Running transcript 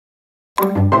影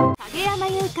山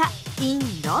優佳 in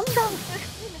ロンドン。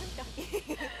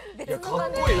いやか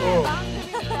っこいいよ。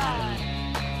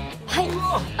はい、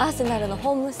アーセナルの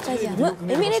ホームスタジアム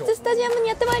エミレーツスタジアムに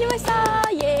やってまいりました。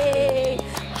イエーイ。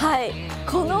はい、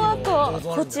この後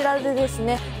こちらでです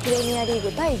ね、プレミアリー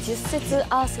グ第10節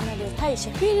アーセナル対シ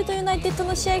ェフィールドユナイテッド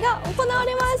の試合が行わ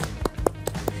れます。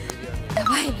や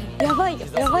ばいね、やばいよ、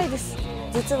やばいです。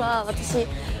実は私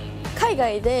海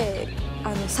外で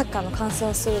サッカーの観戦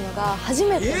をするのが初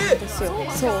めてなんですよ。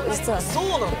そう実はね、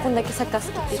こんだけサッカー好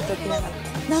きって言っておきなが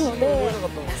ら、なので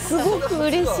すごく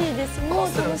嬉しいです。もう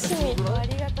楽しみ。あ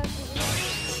りがたく。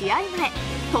試合前、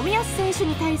冨安選手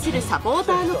に対するサポー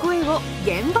ターの声を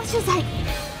現場取材。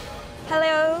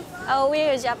Hello,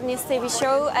 we're a Japanese TV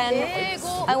show and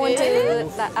I want to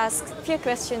ask a few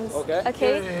questions.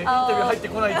 Okay.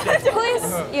 Who is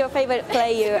your favorite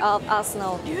player of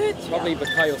Arsenal? Probably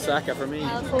Bukayo Saka for me.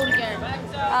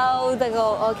 Oh, the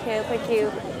goal. Okay, thank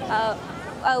you.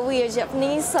 We are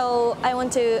Japanese, so I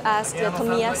want to ask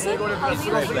Tomiyasu.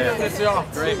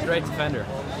 Great defender.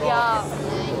 Yeah.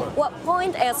 What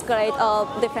point is great of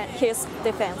his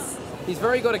defense? He's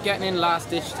very good at getting in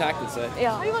last-ditch tackles.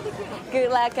 Yeah. Good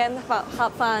luck and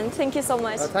have fun. Thank you so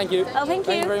much. Thank you. Oh, thank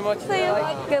you. Thank you very much. See you.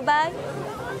 Goodbye.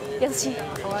 Yoshi.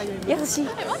 Yoshi.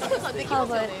 How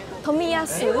about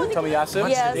Tomiyasu? Tomiyasu?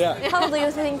 Yes. Yeah. How do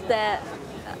you think that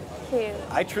he?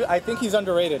 I think he's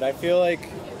underrated. I feel like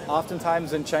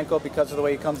oftentimes Zinchenko, because of the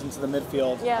way he comes into the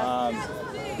midfield,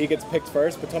 he gets picked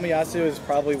first. But Tomiyasu is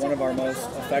probably one of our most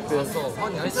effective,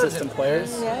 consistent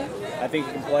players. Yeah. I think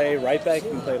he can play right back, he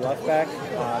can play left back,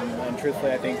 and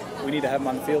truthfully, I think we need to have him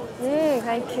on the field.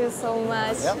 Thank you so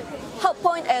much. Yep. How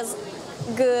point is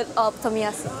good of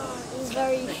Tomiyasu? He's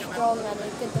very strong and a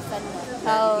good defender.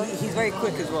 Oh. He's very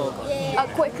quick as well.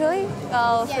 Quickly?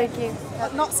 Oh, thank you.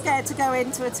 Not scared to go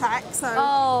into attack,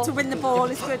 so to win the ball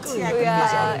is good.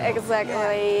 Yeah,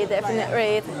 exactly,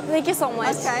 definitely. Thank you so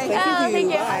much. Okay.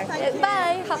 Thank you.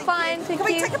 Bye. Have fun. Thank Can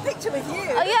we you. take a picture with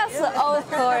you? Oh, yes, of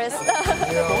course.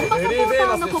 本場サポータ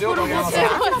ーの心も幸せ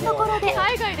なところで、で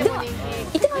は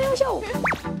行ってまいりましょう。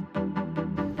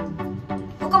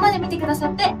ここまで見てくださ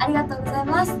ってありがとうござい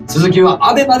ます。続きは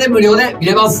ABEMAで無料で見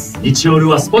れます。日曜日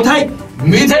はスポタイ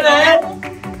見てね。